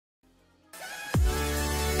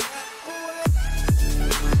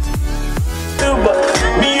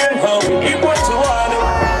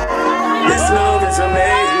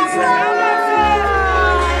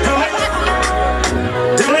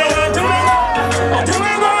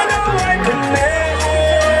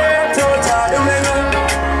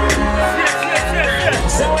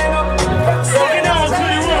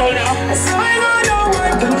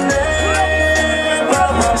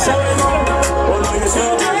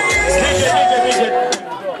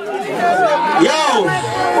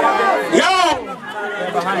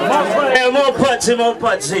Party more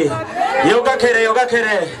party. Yoga kere, yoga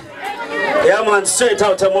kere. Yeah man, straight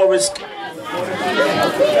out of Morris.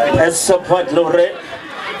 Let's support Lore.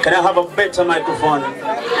 Can I have a better microphone?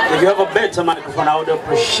 If you have a better microphone, I would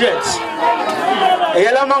appreciate.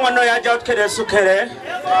 Yala mama no ya out kere sukere.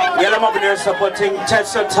 Yala mama supporting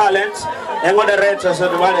Teso talent. And what the rest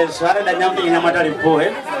of the world is rather than jumping in a matter of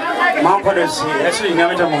poet. Mount Policy, actually,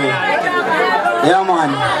 never to me. Yeah,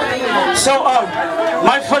 man. So,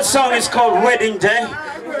 my first song is called Wedding Day.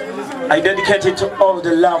 I dedicate it to all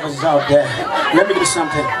the lovers out there. Let me do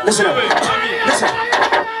something. Listen up. Listen.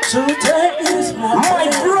 Today is my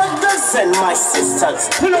brothers and my sisters.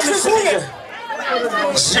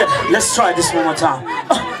 Shit, let's try this one more time.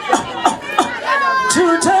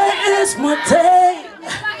 Today is my day,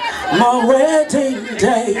 my wedding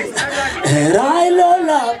day. And I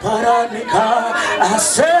lola paranika, I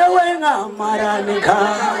say when I'm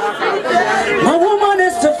maranika. My woman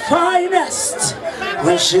is the finest.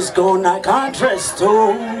 When she's gone, I can't rest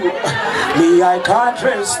too. Me, I can't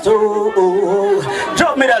rest too.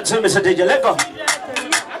 Drop me that too, Mr. DJ. Let go.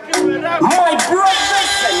 My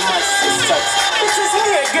brothers and my sisters, this is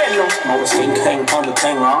me again. No, I was king on the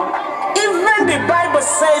thing wrong. Even the Bible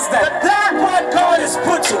says that what God is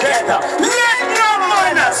put together, let no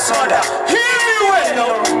man asunder. Here you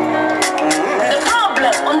will. The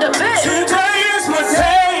problem on the bed. Today is my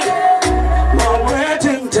day, my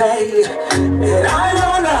wedding day. And I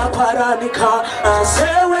don't know paranika, I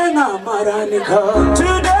say when I'm maranika.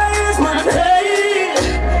 Today is my day,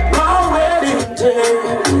 my wedding day.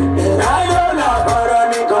 And I don't know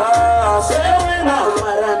paranika, I say when I'm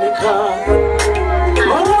maranika.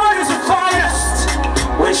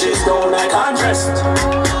 She's gone, I can't rest.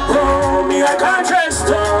 Oh, me, I can't rest.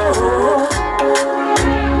 Oh.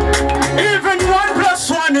 Even 1 +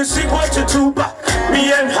 1 is equal to 2, but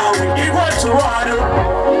me and Howie equal to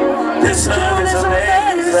 1. This love is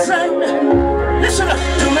amazing. Listen up.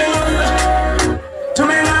 Do me no,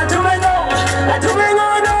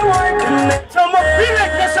 I can make some of feel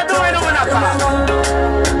like this. I do it when I come.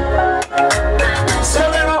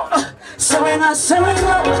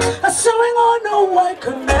 Sewing on, no, I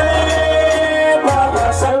can never.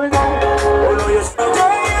 Sewing on, oh no, yes,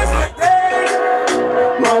 today is my day,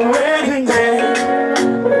 my wedding day.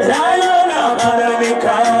 And I don't know how to make a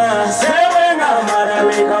sewing on,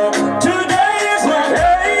 today is my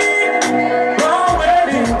day, my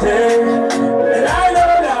wedding day. And I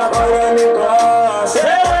don't know how to make a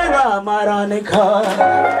sewing on, Maranika.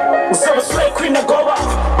 So it's like Queen of Goba.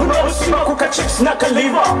 Kuka chips na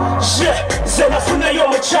kaliva, zena funa yo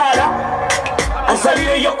machara,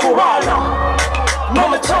 azalile yo kubana.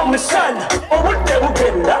 Mama told me son, obudde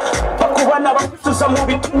bugenda, bakubana bakutuza mu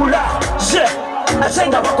bitula,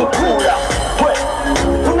 azenga bakukula. We,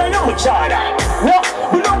 funa yo machara, no,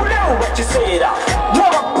 buno buleu bakiseera, no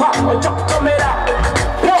bapa ojja kutomera,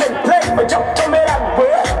 pick and play ojja kutomera.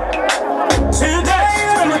 Today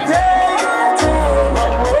is my day, my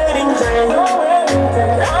wedding day.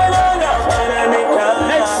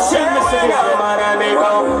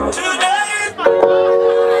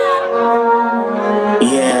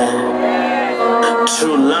 Yeah,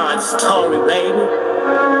 true life story, baby.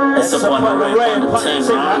 It's a one of the 10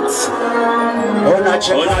 months.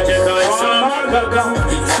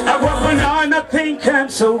 I nothing came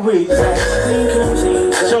so easy.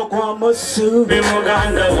 So come soon, be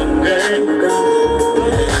Muganda.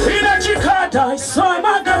 In a Chicada, I saw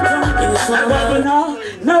my God.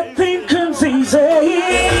 Nothing comes easy.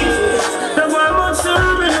 The one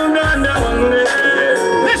soon, be Muganda.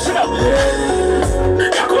 Listen up.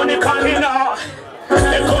 Yakoni Kahina,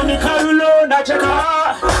 Yakoni Karulo, Nachaka.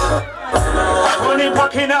 Akoni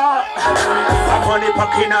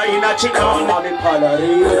Pakina in a chicken, Mami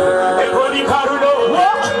Palari. Akoni Karulo,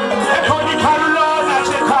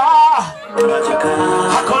 Nachaka.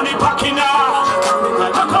 Akoni Pakina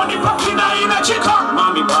in a chicken,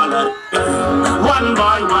 Mami Palari. One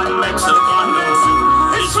by one makes a promise.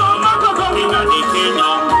 It's so much of a in a Nikina.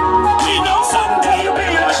 We know someday you'll be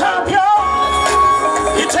a champion.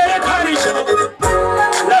 You take a courage.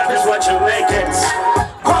 That is what you make it.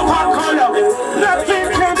 Coca-Cola, nothing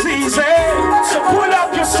comes easy. So pull up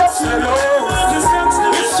your socks alone.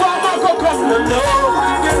 It's summer Coca-Cola.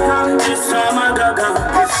 It's summer Gaga.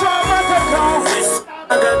 It's summer Gaga.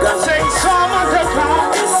 Say summer Gaga.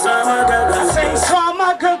 It's summer Gaga. Say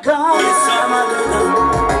summer Gaga. It's summer Gaga.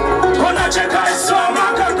 Gonna check out summer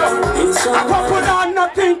Gaga. I pop it on,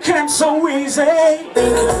 nothing came so easy.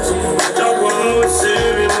 Don't want to see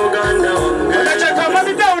me, Uganda. Gonna check out,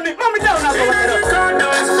 mommy down.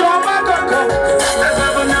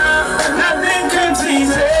 Nothing comes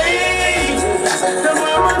easy. The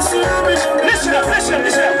moment listen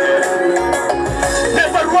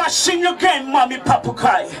Mami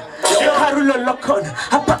papukai. Karulo lokon.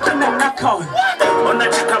 Apakana nakon. Ona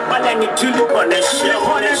chakabala ni tuli ponesha.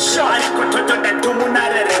 Ponesha. Kototo da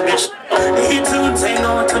tumunare regesh. Itu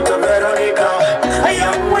tengo toto veronica. I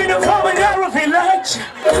am waiting for an hour village.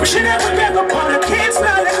 She never gave up on the kids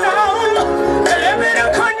not alone. Let me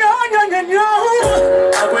know kanyo.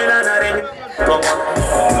 Abuela na reng.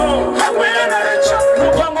 Abuela na reng.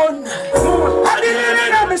 Lupamon. Adilene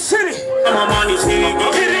na misiri. My money's here.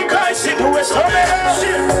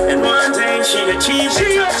 And one day she achieved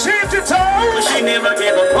it all. But she never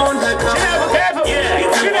gave up on her cause. She never gave up. Yeah,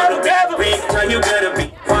 if you wanna gave up, now you gotta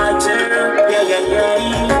be fighter. Yeah.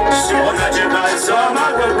 So I got your guys on my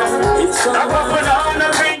road. It's all up on the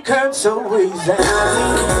ring, so easy.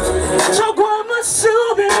 So go on my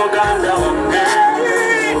subi, Uganda.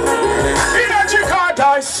 You know you can't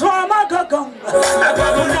die, so I'm a gagong.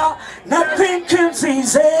 Nothing comes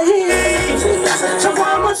easy. So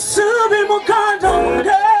I'm a subi, Uganda.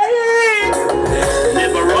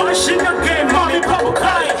 Never rush in the game, mommy, papa,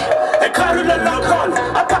 kai. I can't do the lock on.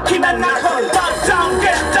 I'm packing a knock on. Back down,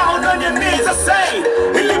 get down on your knees, I say.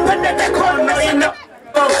 You live in the corner, you know.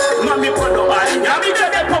 Mommy, Pono, I'm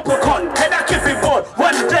gonna popcorn. Can I keep it bored?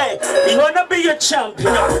 One day, you wanna be a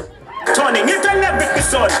champion. Turning into an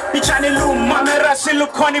episode. Each animal, Mamma Rassi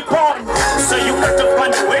look on the porn. So you got to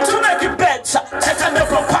find a way to make it better. Set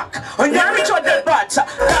another pack. On your rich or the butter.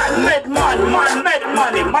 God made man made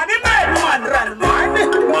money. Money made man run man.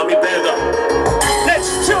 Mommy beggar. Let's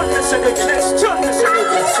tune this again.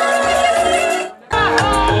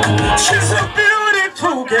 She's a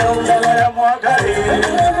beautiful girl.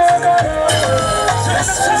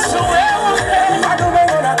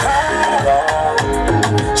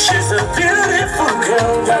 She's a beautiful girl.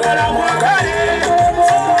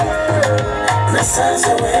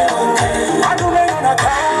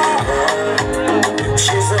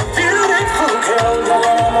 She's a beautiful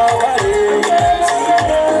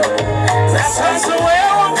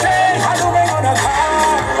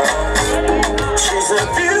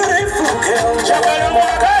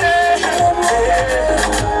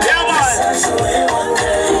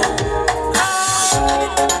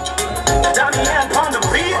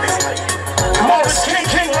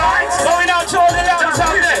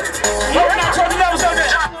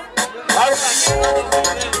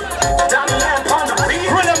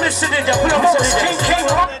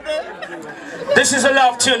This is a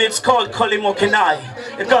love tune, it's called Kolimokinai.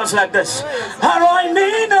 It goes like this.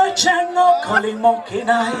 Haroimina Jengo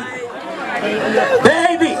Kolimokinai.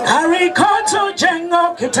 Baby, Harikoto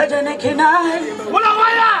Jengo Kitajanekinai.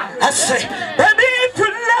 I say, baby, if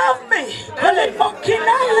you love me,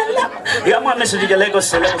 Kolimokinai. Yeah, my message is Lego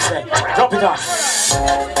say. Drop it off.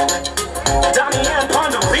 Danny and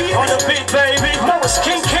on the beat, baby. No, it's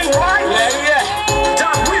King, right? Yeah.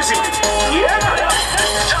 Done music. Yeah.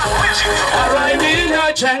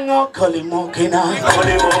 Araimina Jengo Kolimokinai.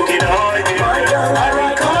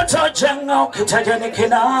 Arikoto Jengo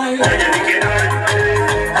Kitajanekinai.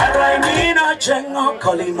 Araimina Jengo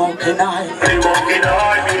Kolimokinai.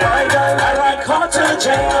 Arikoto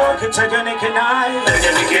Jengo Kitajanekinai.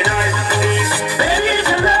 Baby, if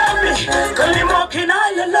you love me, Kolimokinai,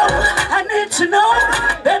 you love. I need to know,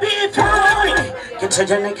 baby, if you love me,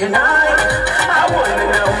 Kitajanekinai. I wanna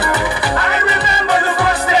know. I remember the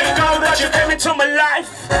first day, girl, that you came into my life.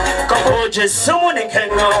 Go just soon and can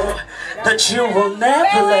know that you will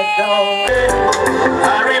never let go.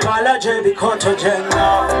 Arrivala JB Koto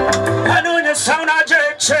Jengo. I know the sound of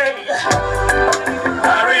JJ.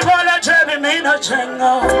 Arrivala JB Mina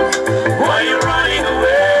Jengo. Why you running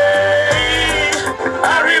away?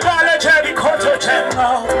 Arrivala JB Koto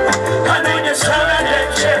Jengo. I know the sound of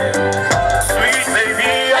JJ. Sweet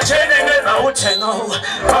baby, I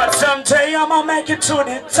but someday I'ma make it to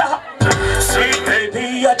the top. Sweet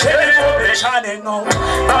baby, I tell you, the shining on.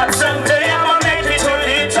 But someday I'ma make it to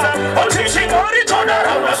the top. Oh, teaching all the turn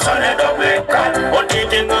around the sun and the back. Oh,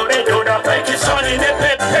 teaching all the do the fake sun in the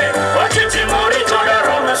pepe. Oh, teaching all the turn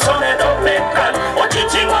around the sun and the back. Oh,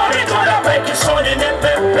 teaching all the do the fake sun in the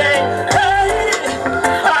pepe. Hey,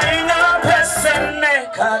 I ain't no person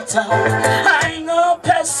nekata. I ain't no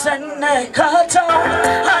person nekata.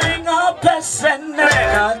 I ain't no person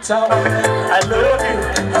nekata. I love you.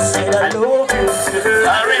 I said I love you.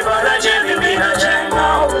 Arriba Jenny Mina Jengo.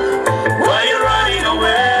 Why you running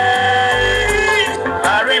away?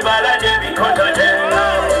 Arriba Jenny Koto Jengo.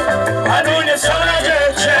 I know the son of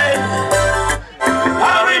Jenny.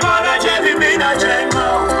 Arriba Jenny Mina Jengo.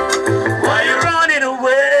 Why you running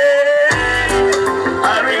away?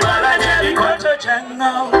 Arriba Jenny Koto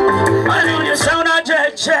Jengo. I know the son of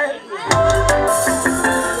Jenny.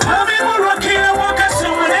 Mami Muraki, I walk a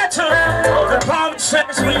sumuneta.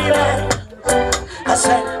 promises we made. I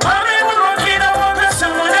said, mommy, we're working on the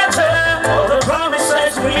someone else. All the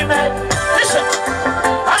promises we made. Listen,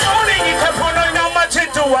 I only need to put on your much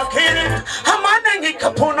into a killing. I'm only to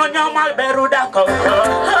put on your my berudako.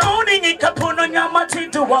 I only need to put on your much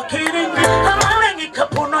into a killing. I'm only to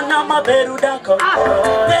put on your my berudako.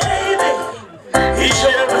 Baby, he's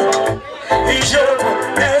your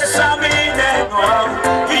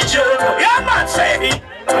yeah, man, say it.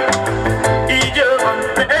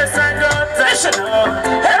 Listen,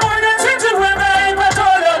 everyone is into women, but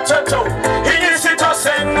all of Toto. He is it or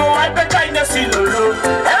saying no, I bet I never see Lulu.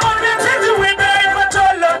 Everyone is into women, but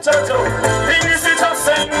all of Toto. He is it or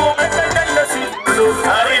saying no, I bet I never see Lulu.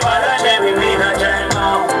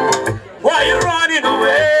 Why you running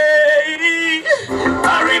away?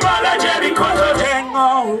 Arribala Jerry Koto Tengo.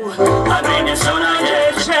 I mean, it's so nice.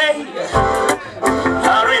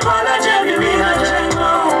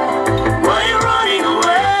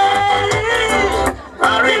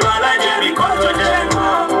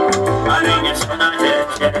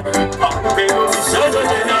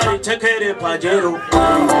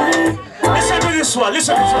 Listen to this one,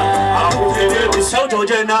 listen to this one. I'm Soto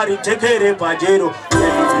January, take it, Pajero.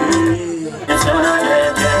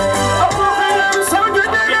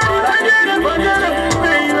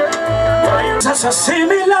 That's a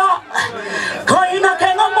similar coin, I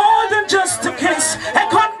can more than just a kiss. I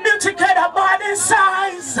can't do to get a body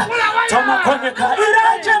size. Toma Konika,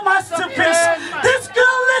 Elijah masterpiece. This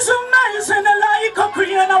girl is amazing, I like a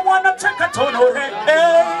Korean, I wanna take a ton of it.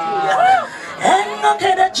 And look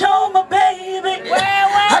at that Joe, my baby.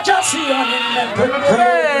 I just see you in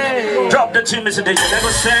the drop the team, Mr. DJ.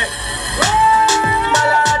 Never say, my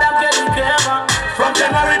Lord, I'm getting clever. From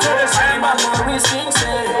January to December, we sing,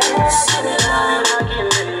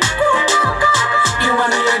 you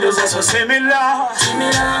and the angels are so similar.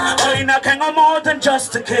 Oh, you're not more than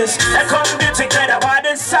just a kiss. I couldn't be together by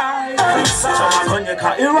the side. So I'm going to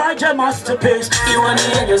call Elijah masterpiece. You and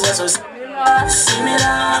the angels are so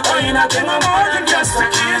similar. Oh, you're not more than just a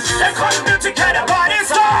kiss. I couldn't be together by the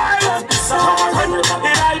side. So I'm going to call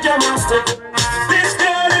Elijah masterpiece. This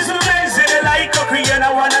girl is amazing, like a Korean.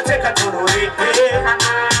 I wanna take her to the way.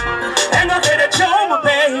 And I get a job,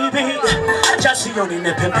 baby. I just see you in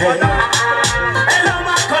the pepe. Hello,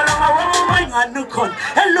 my color, I'm a nukon.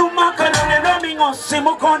 Hello, my color, I'm a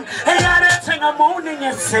simukon. Hey, I don't think I'm owning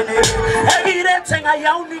a sinning. Hey, I think I'm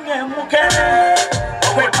yawning a muke.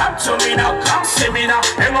 Oh, come to me now, come see me now.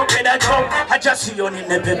 And okay, that go. I just see you in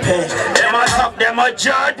the pepe. Them a talk, them a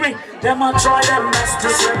judge me. Them a try them best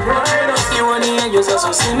to separate us. You and the angels are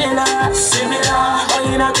so similar. Oh,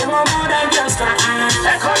 you not more than just a kiss.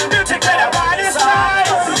 I couldn't do together by this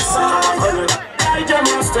side.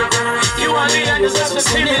 You and the angels are so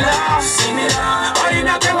similar. Oh, you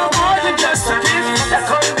not more than just a kiss. I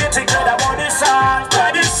couldn't do together by this side.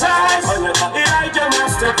 Elijah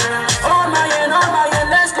masterpiece. Oh my end,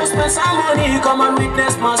 let's go spend some money. Come and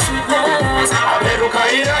witness my sweetness.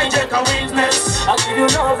 Elijah can witness. I'll give you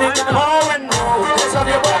love and more and more because of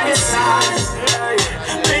your body size.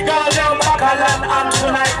 Because I'm Bakalan, I'm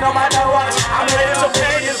tonight no matter what. I'm ready to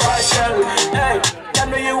pay you for shell. Hey, tell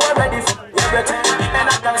me you were ready for everything. And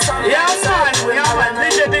I can stand. Yeah, man,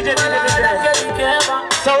 DJ.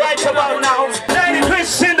 So right about now, Lady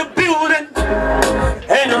Chris in the building.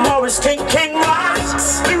 And the Morris King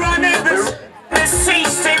Rise. We running this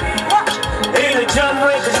system in the John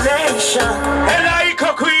regulation. And I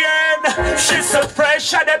Queen, she's so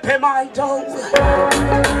fresh and they pay my dough.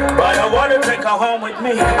 But I want to take her home with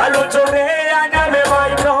me. I love to pay and I pay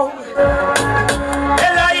my dough.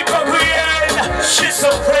 And I Queen, she's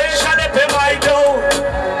so fresh and they pay my dough.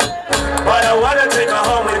 But I want to take her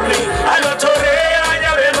home with me. I love to pay and I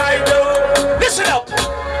pay my dough. Listen up.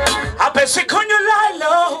 I bet she couldn't lie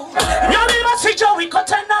low. You never see Joey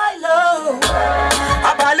cut an eye low.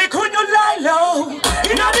 I bet couldn't lie low.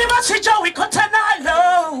 You never see Joey cut an eye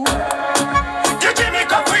low. You didn't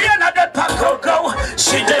go for another pack of go.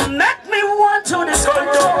 She didn't make me want to this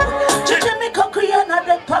condo. You didn't go for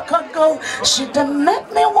another pack of go. She didn't make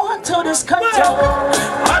me want to this condo.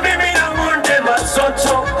 I mean, I'm on them at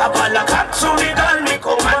Soto. I bet I can't to me, girl, me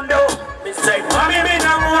commando. Me say, mommy,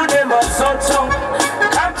 I'm on them at Soto.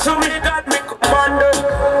 To me that me commando.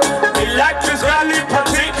 Me like this girl in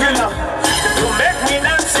particular. You make me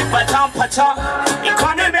not sit pata. You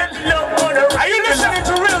can't make love order. Are you listening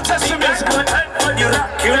to Real Testament? You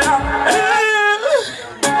killer. Hey,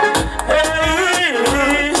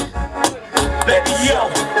 baby yo,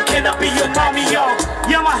 can I be your mommy yo?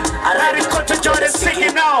 Yeah man, I let it cut to Jordan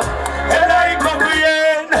singing now. And I come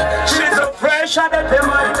in. She's a fresh and I pay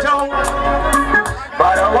my tongue.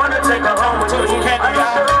 But I wanna take a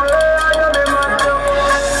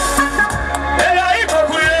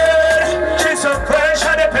She's so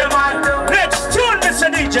precious, they pay my next tune, Mr.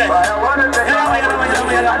 DJ.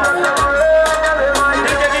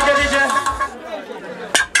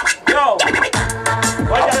 Yo,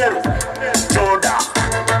 what the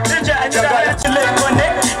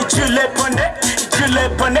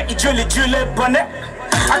Julie Bonnet.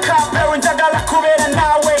 I can't bear in Jagala Kubera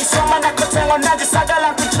Nawe, someone I could tell on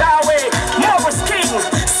Nagisagala Kuchawe. Morris King,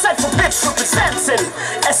 set for bitch representing.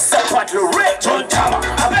 Essepat Lorette,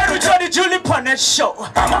 I bear Jolly Julie Bonnet show.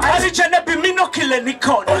 I did be me no kill any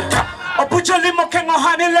con. Opujoli Mokengo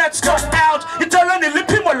honey, let's go out. It's all on the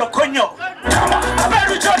Lipimo Loconyo. I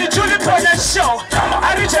bear Jolly Julie Bonnet show.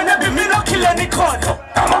 I did be me no kill any con.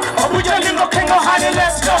 Opujoli Mokengo honey,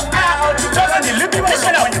 let's go out. It's all on the Lipimo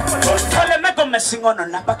Loconyo. Messing on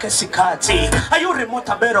Napakesikati. Are you remote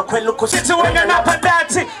a better quello sitting when you're not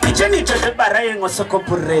padati? Jenny just a barraing was so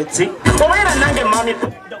corporate. But when I get money,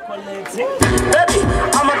 baby,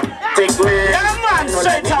 I'm a take me. Man,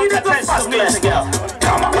 straight out the best music.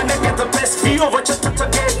 When they get the best view of what you put to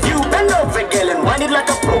get you, bend over again and wind it like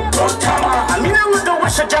a pro. I mean, I would do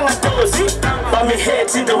what you're young and dozy, but me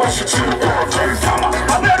head's in the wash you chew.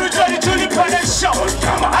 I'm very jolly Julie Planet show.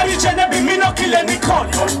 I did you be me no kill any con.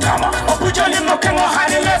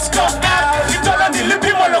 Let's go out. You don't want to live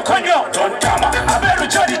in Moloconyo. I'm very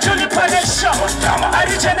jolly Julie Planet show. I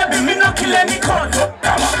did you be me no kill any con.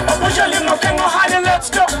 Let's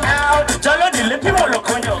go out. Jolly live in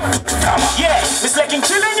Moloconyo. Yeah, it's like in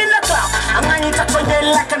chilling in the cloud. I'm going to touch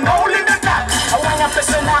you like an hole in the dark. I want a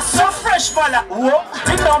person that's so fresh, fella. Whoa,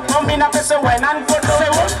 you don't put me in a person when I'm for the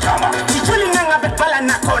world. You're chilling in a bit, fella,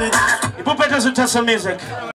 Nakonda. You put better to test some music.